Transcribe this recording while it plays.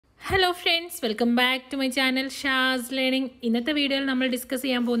Hello friends, welcome back to my channel Sha'z Learning. ഇന്നത്തെ വീഡിയോയിൽ നമ്മൾ ഡിസ്കസ്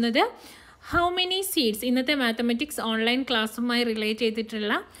ചെയ്യാൻ പോകുന്നത് how many seeds ഇന്നത്തെ മാത്തമാറ്റിക്സ് ഓൺലൈൻ ക്ലാസ്സുമായി റിലേറ്റ്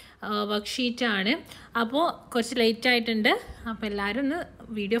ചെയ്തിട്ടുള്ള വർക്ക്ഷീറ്റ് ആണ്. അപ്പോൾ കുറച്ച് ലേറ്റ് ആയിട്ടുണ്ട്. അപ്പോൾ എല്ലാവരും ഒന്ന്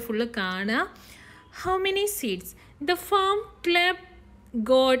വീഡിയോ ഫുള്ള് കാണുക. How many seeds? The farm club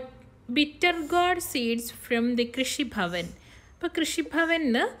got bitter gourd seeds from the കൃഷി ഭവൻ. അപ്പോൾ കൃഷി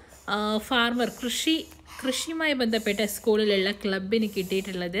ഭവനിൽ ഫാർമർ കൃഷിയുമായി ബന്ധപ്പെട്ട സ്കൂളിലുള്ള ക്ലബിന്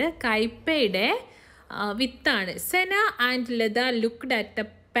കിട്ടിയിട്ടുള്ളത് കൈപ്പയുടെ വിത്താണ്. Senna and Latha looked at the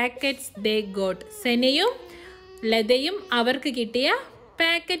packets they got. സെനയും ലതയും അവർക്ക് കിട്ടിയ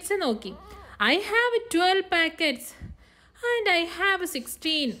പാക്കറ്റ്സ് നോക്കി. I have 12 packets and I have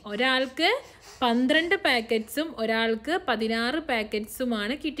 16. ഒരാൾക്ക് 12 പാക്കറ്റ്സും ഒരാൾക്ക് 16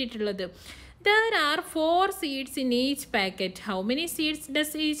 പാക്കറ്റ്സുമാണ് കിട്ടിയിട്ടുള്ളത്. There are 4 seeds in each packet. How many seeds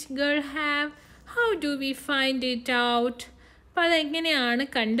does each girl have? How do we find it out? അപ്പോൾ അതെങ്ങനെയാണ്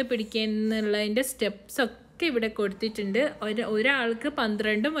കണ്ടുപിടിക്കുന്നതിൻ്റെ steps ഒക്കെ ഇവിടെ കൊടുത്തിട്ടുണ്ട്. ഒരാൾക്ക്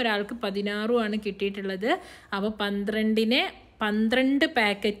 12ഉം ഒരാൾക്ക് 16ഉമാണ് കിട്ടിയിട്ടുള്ളത്. അപ്പോൾ 12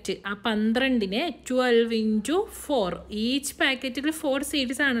 പാക്കറ്റ്, ആ 12നെ 12 into 4, ഈച്ച് പാക്കറ്റിൽ 4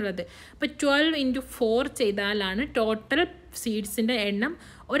 സീഡ്സ് ആണുള്ളത്. അപ്പോൾ 12 into 4 ചെയ്താലാണ് ടോട്ടൽ സീഡ്സിൻ്റെ എണ്ണം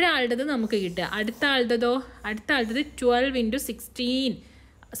ഒരാളുടേത് നമുക്ക് കിട്ടുക. അടുത്ത ആളുടേത് 12 into 16,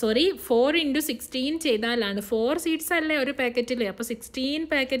 4 into 16 ചെയ്താലാണ്. 4 സീഡ്സ് അല്ലേ ഒരു പാക്കറ്റിൽ. അപ്പോൾ 16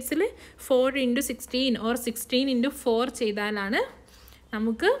 പാക്കറ്റ്സിൽ 4 into 16 or 16 into 4 ചെയ്താലാണ്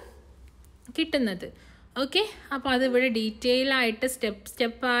നമുക്ക് കിട്ടുന്നത്. ഓക്കെ, അപ്പോൾ അതിവിടെ ഡീറ്റെയിൽ ആയിട്ട്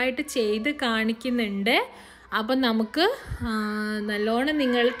സ്റ്റെപ്പായിട്ട് ചെയ്ത് കാണിക്കുന്നുണ്ട്. അപ്പം നമുക്ക് നല്ലോണം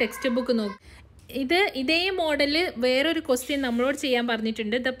നിങ്ങൾ ടെക്സ്റ്റ് ബുക്ക് നോക്കി. ഇതേ മോഡൽ വേറൊരു ക്വസ്റ്റ്യൻ നമ്മളോട് ചെയ്യാൻ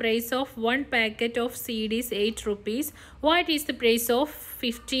പറഞ്ഞിട്ടുണ്ട്. The price of 1 packet of seed is 8 rupees. What is the price of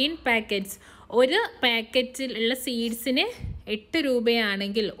 15 packets? ഒരു പാക്കറ്റിലുള്ള സീഡ്സിന് 8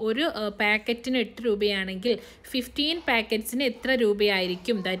 രൂപയാണെങ്കിൽ, ഒരു പാക്കറ്റിന് 8 രൂപയാണെങ്കിൽ 15 പാക്കറ്റ്സിന് എത്ര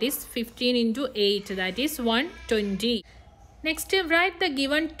രൂപയായിരിക്കും? That is 15 into 8, that is 120. Next, write the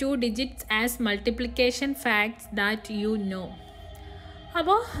given 2 digits as multiplication facts that you know.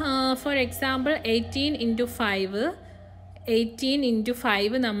 അപ്പോൾ for example 18 into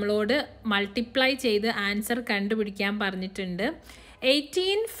 5 നമ്മളോട് multiply ചെയ്ത് answer കണ്ടുപിടിക്കാൻ പറഞ്ഞിട്ടുണ്ട്.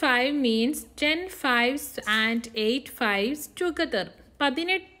 18 5 means 10 5s and 8 5s together.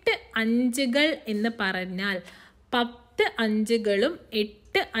 18 അഞ്ചുകൾ എന്ന് പറഞ്ഞാൽ 10 അഞ്ചുകളും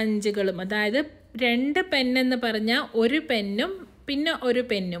 8 അഞ്ചുകളും, അതായത് 2 പെന്നെന്ന് പറഞ്ഞാൽ 1 പെന്നും പിന്നെ 1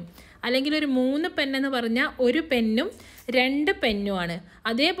 പെന്നും, അല്ലെങ്കിൽ ഒരു 3 പെന്നെന്ന് പറഞ്ഞാൽ 1 പെന്നും 2 പെന്നുമാണ്.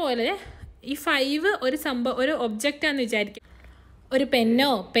 അതേപോലെ ഈ 5 ഒരു ഒബ്ജക്റ്റാണെന്ന് വിചാരിക്കുക. ഒരു പെന്നോ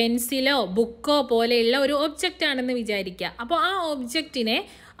പെൻസിലോ ബുക്കോ പോലെയുള്ള ഒരു ഒബ്ജക്റ്റ് ആണെന്ന് വിചാരിക്കുക. അപ്പോൾ ആ ഒബ്ജക്റ്റിനെ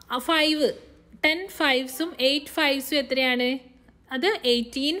 10 5സും 8 5സും എത്രയാണ്? അത്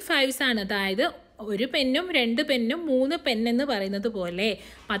 18 5s ആണ്. അതായത് 1 പെന്നും 2 പെന്നും 3 പെന്നെന്ന് പറയുന്നത് പോലെ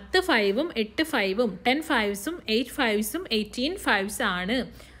 10 5ഉം 8 5ഉം 10 5സും 8 5സും 18 5s ആണ്.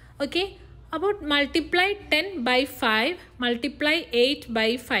 ഓക്കെ, അപ്പോൾ മൾട്ടിപ്ലൈ 10 by 5, മൾട്ടിപ്ലൈ 8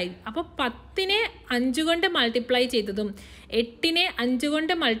 by 5. അപ്പോൾ 10നെ 5 കൊണ്ട് മൾട്ടിപ്ലൈ ചെയ്തതും 8നെ 5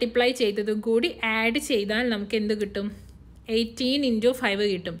 കൊണ്ട് മൾട്ടിപ്ലൈ ചെയ്തതും കൂടി ആഡ് ചെയ്താൽ നമുക്ക് എന്ത് കിട്ടും? 18 into 5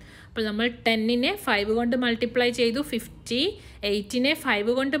 കിട്ടും. അപ്പോൾ നമ്മൾ 10നെ 5 കൊണ്ട് മൾട്ടിപ്ലൈ ചെയ്തു 50, 8നെ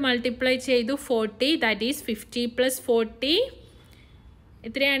 5 കൊണ്ട് മൾട്ടിപ്ലൈ ചെയ്തു 40, ദാറ്റ് ഈസ് 50 plus 40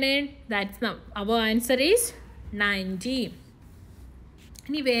 എത്രയാണ്? That's our answer is 90.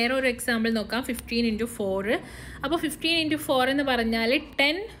 ഇനി വേറൊരു എക്സാമ്പിൾ നോക്കാം. 15 into 4. അപ്പോൾ 15 into 4 എന്ന് പറഞ്ഞാൽ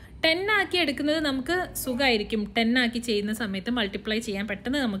 10 ആക്കി എടുക്കുന്നത് നമുക്ക് സുഖമായിരിക്കും. 10 ആക്കി ചെയ്യുന്ന സമയത്ത് മൾട്ടിപ്ലൈ ചെയ്യാൻ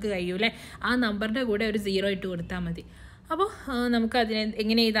പെട്ടെന്ന് നമുക്ക് കഴിയൂലേ. ആ നമ്പറിൻ്റെ കൂടെ ഒരു 0 ഇട്ട് കൊടുത്താൽ മതി. അപ്പോൾ നമുക്ക് അതിനെ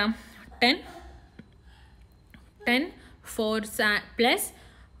എങ്ങനെ എഴുതാം? 10 4s plus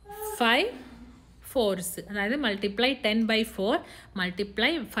 5 4s, അതായത് multiply 10 by 4,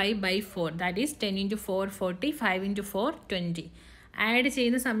 multiply 5 by 4, that is 10 into 4 40, 5 into 4 20. Add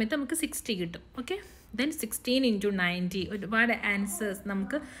ചെയ്യുന്ന സമയത്ത് നമുക്ക് 60 കിട്ടും. Okay, then 16 into 90. ഒരുപാട് ആൻസേഴ്സ്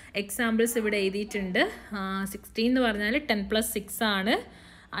നമുക്ക് എക്സാമ്പിൾസ് ഇവിടെ എഴുതിയിട്ടുണ്ട്. 16 എന്ന് പറഞ്ഞാൽ 10 plus 6 ആണ്.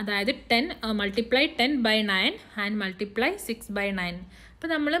 അതായത് 10 multiply 10 by 9 and multiply 6 by 9. അപ്പോൾ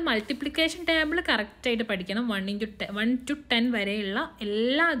നമ്മൾ മൾട്ടിപ്ലിക്കേഷൻ ടേബിൾ കറക്റ്റായിട്ട് പഠിക്കണം. 1 to 10 വരെയുള്ള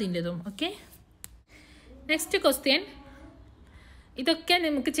എല്ലാ അതിൻ്റെതും. Okay, next question. ഇതൊക്കെ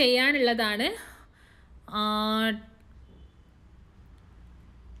നമുക്ക് ചെയ്യാനുള്ളതാണ്.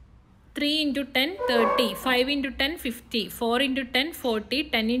 3 into 10 30, 5 into 10 50, 4 into 10 40,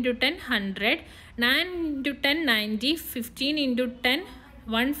 10 into 10 100, 9 into 10 90, 15 into 10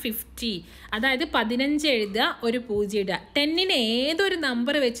 150. അതായത് 15 എഴുതുക, ഒരു 0 ഇടുക. 10നെ ഏതൊരു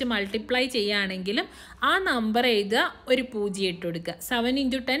നമ്പർ വെച്ച് മൾട്ടിപ്ലൈ ചെയ്യുകയാണെങ്കിലും ആ നമ്പർ എഴുതുക, ഒരു 0 ഇട്ട് കൊടുക്കുക. 7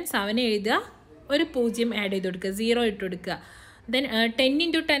 × 10 7 എഴുതുക, ഒരു 0 ആഡ് ചെയ്ത് കൊടുക്കുക, 0 ഇട്ട് കൊടുക്കുക. ദെൻ 10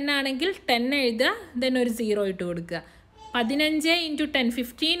 × 10 ആണെങ്കിൽ 10 എഴുതുക, ദെൻ ഒരു 0 ഇട്ട് കൊടുക്കുക. 15 × 10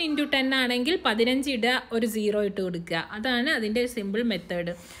 15 × 10 ആണെങ്കിൽ 15 ഇടുക, ഒരു 0 ഇട്ട് കൊടുക്കുക. അതാണ് അതിൻ്റെ simple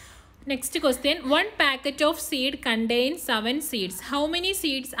method. Next question, one packet of seed contains 7 seeds. How many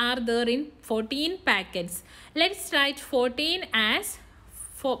seeds are there in 14 packets? Let's write 14 as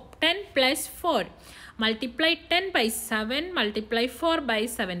 10 plus 4. Multiply 10 by 7, multiply 4 by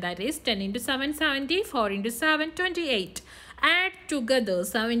 7. That is 10 × 7 70, 4 × 7 28. Add together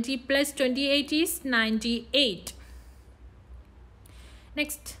 70 plus 28 is 98.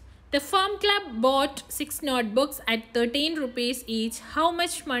 Next. The farm club bought 6 notebooks at 13 rupees each. How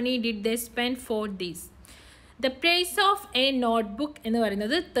much money did they spend for these? The price of a notebook എന്ന്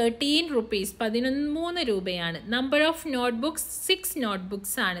പറയുന്നത് 13 rupees 13 രൂപയാണ്. Number of notebooks 6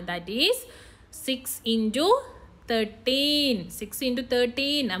 notebooks ആണ്. That is 6 × 13. 6 ×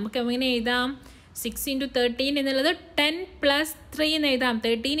 13 നമുക്ക് എങ്ങനെ എഴുതാം? 6 × 13 എന്നുള്ളത് 10 + 3 എന്ന് എഴുതാം.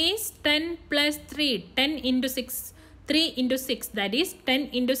 13 is 10 + 3. 10 × 6 3 × 6, that is 10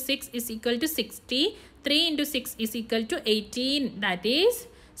 × 6 is equal to 60. 3 × 6 is equal to 18, that is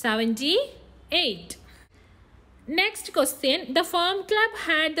 78. Next question, the farm club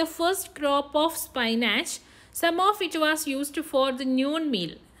had the first crop of spinach. Some of it was used for the noon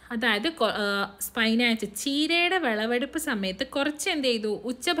meal. അതായത് സ്പൈനാച്ച് ചീരയുടെ വിളവെടുപ്പ് സമയത്ത് കുറച്ച് എന്ത് ചെയ്തു?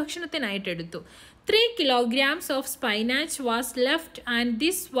 ഉച്ചഭക്ഷണത്തിനായിട്ട് എടുത്തു. 3 kilograms of spinach was left and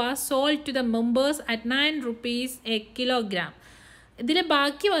this was sold to the members at 9 rupees a kilogram. ഇതിൽ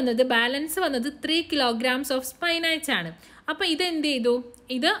ബാക്കി വന്നത് ബാലൻസ് വന്നത് 3 kilograms of spinach ആണ്. അപ്പോൾ ഇത് എന്ത് ചെയ്തു?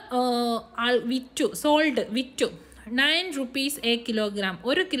 ഇത് വിറ്റു 9 rupees a kilogram.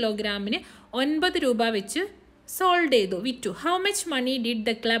 1 കിലോഗ്രാമിന് 9 രൂപ വെച്ച് സോൾഡ് ചെയ്തു, വിറ്റു. How much money did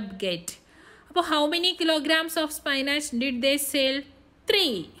the club get? അപ്പോൾ how many kilograms of spinach did they sell?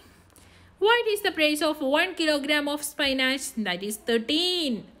 3. What is the price of 1 kilogram of spinach? That is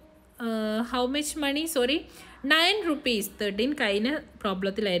 13. How much money? Sorry, 9 rupees. 13 കഴിഞ്ഞ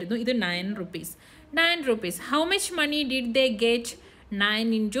പ്രോബ്ലത്തിലായിരുന്നു. ഇത് 9 rupees. 9 rupees. How much money did they get? 9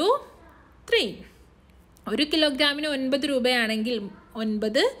 × 3. 1 കിലോഗ്രാമിന് 9 രൂപയാണെങ്കിൽ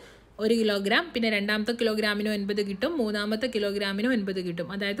 9 1 kilogram, പിന്നെ രണ്ടാമത്തെ കിലോഗ്രാമിന് 9 കിട്ടും, മൂന്നാമത്തെ കിലോഗ്രാമിന് 9 കിട്ടും.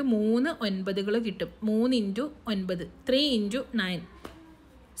 അതായത് 3 9കൾ കിട്ടും. 3 × 9, 3 × 9.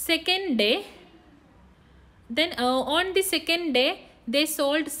 Second day, then on the second day they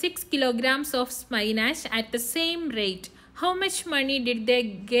sold 6 kilograms of spinach at the same rate. How much money did they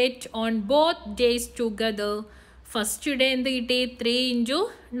get on both days together? First day എന്ത് കിട്ടി? 3 ×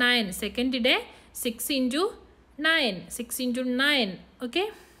 9. Second day 6 × 9. 6 × 9. Okay,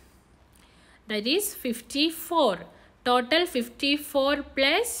 that is 54. Total 54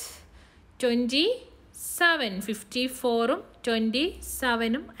 plus 27. 54ഉം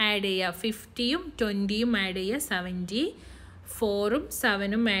 27ഉം add ചെയ്യുക. 50യും 20യും add ചെയ്യുക. 74ഉം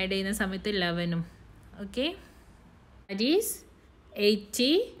 7ഉം add ചെയ്യുന്ന സമയത്ത് 11ഉം. Okay, that is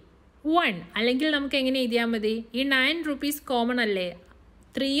 81. അല്ലെങ്കിൽ നമുക്ക് എങ്ങനെ എഴുതിയാൽ മതി? ഈ 9 rupees കോമൺ അല്ലേ?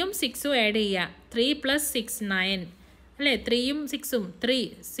 3ഉം 6ഉം ആഡ് ചെയ്യുക. 3 + 6 9 അല്ലേ? 3ഉം 6ഉം 3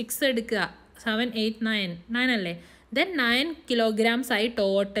 6 എടുക്കുക. 7 8 9 9 അല്ലേ? ദെൻ 9 kilograms ആയി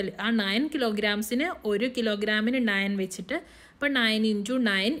ടോട്ടൽ. ആ 9 kilogramsന് 1 കിലോഗ്രാമിന് 9 വെച്ചിട്ട്, അപ്പോൾ 9 ×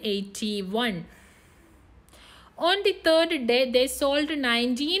 9 81. On the third day they sold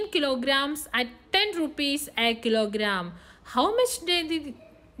 19 kilograms at 10 rupees a kilogram. How much did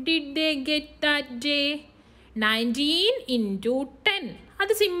they get that day? 19 × 10.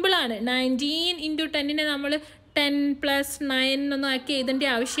 അത് സിമ്പിളാണ്. 19 × 10നെ നമ്മൾ 10 + 9 ഒന്നും ആക്കി എഴുതേണ്ട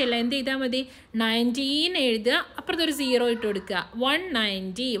ആവശ്യമില്ല. എന്ത് ചെയ്താൽ മതി? 19 എഴുതുക, അപ്പുറത്തൊരു 0 ഇട്ട് കൊടുക്കുക.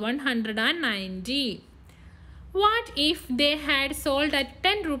 190 190. What if they had sold at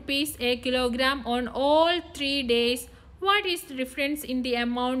 10 rupees a kilogram on all 3 days? What is the difference in the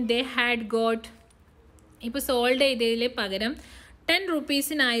amount they had got? ഇപ്പോൾ സോൾഡ് ചെയ്തതിൽ പകരം 10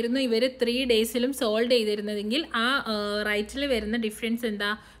 rupeesനായിരുന്നു ഇവർ 3 daysലും സോൾഡ് ചെയ്തിരുന്നതെങ്കിൽ ആ റൈറ്റിൽ വരുന്ന ഡിഫറൻസ്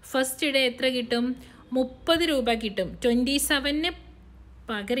എന്താ? ഫസ്റ്റ് ഡേ എത്ര കിട്ടും? 30 രൂപ കിട്ടും. 27ന്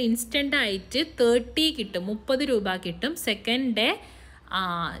പകരം ഇൻസ്റ്റൻ്റ് ആയിട്ട് 30 കിട്ടും, 30 രൂപ കിട്ടും. സെക്കൻഡ്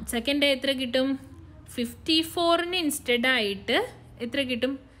ഡേ എത്ര കിട്ടും? 54ന് ഇൻസ്റ്റഡ് ആയിട്ട് എത്ര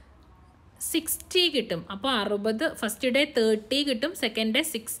കിട്ടും? 60 കിട്ടും. അപ്പോൾ 60. ഫസ്റ്റ് ഡേ 30 കിട്ടും, സെക്കൻഡ് ഡേ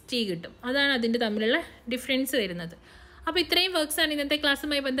 60 കിട്ടും. അതാണ് അതിൻ്റെ തമ്മിലുള്ള ഡിഫറൻസ് വരുന്നത്. അപ്പോൾ ഇത്രയും വർക്ക്സാണ് ഇന്നത്തെ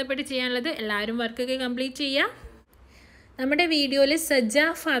ക്ലാസ്സുമായി ബന്ധപ്പെട്ട് ചെയ്യാനുള്ളത്. എല്ലാവരും വർക്കൊക്കെ കംപ്ലീറ്റ് ചെയ്യുക. നമ്മുടെ വീഡിയോയിൽ സജ്ജ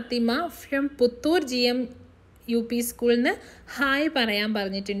Fathima from Puthur GM UP സ്കൂളിൽ നിന്ന് ഹായ് പറയാൻ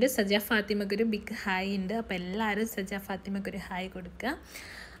പറഞ്ഞിട്ടുണ്ട്. സജ ഫാത്തിമയ്ക്കൊരു ബിഗ് ഹായ് ഉണ്ട്. അപ്പോൾ എല്ലാവരും സജ ഫാത്തിമയ്ക്കൊരു ഹായ് കൊടുക്കുക.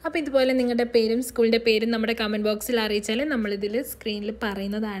 അപ്പോൾ ഇതുപോലെ നിങ്ങളുടെ പേരും സ്കൂളിൻ്റെ പേരും നമ്മുടെ കമൻറ്റ് ബോക്സിൽ അറിയിച്ചാൽ നമ്മളിതിൽ സ്ക്രീനിൽ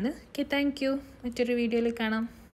പറയുന്നതാണ്. Okay, thank you. മറ്റൊരു വീഡിയോയിൽ കാണാം.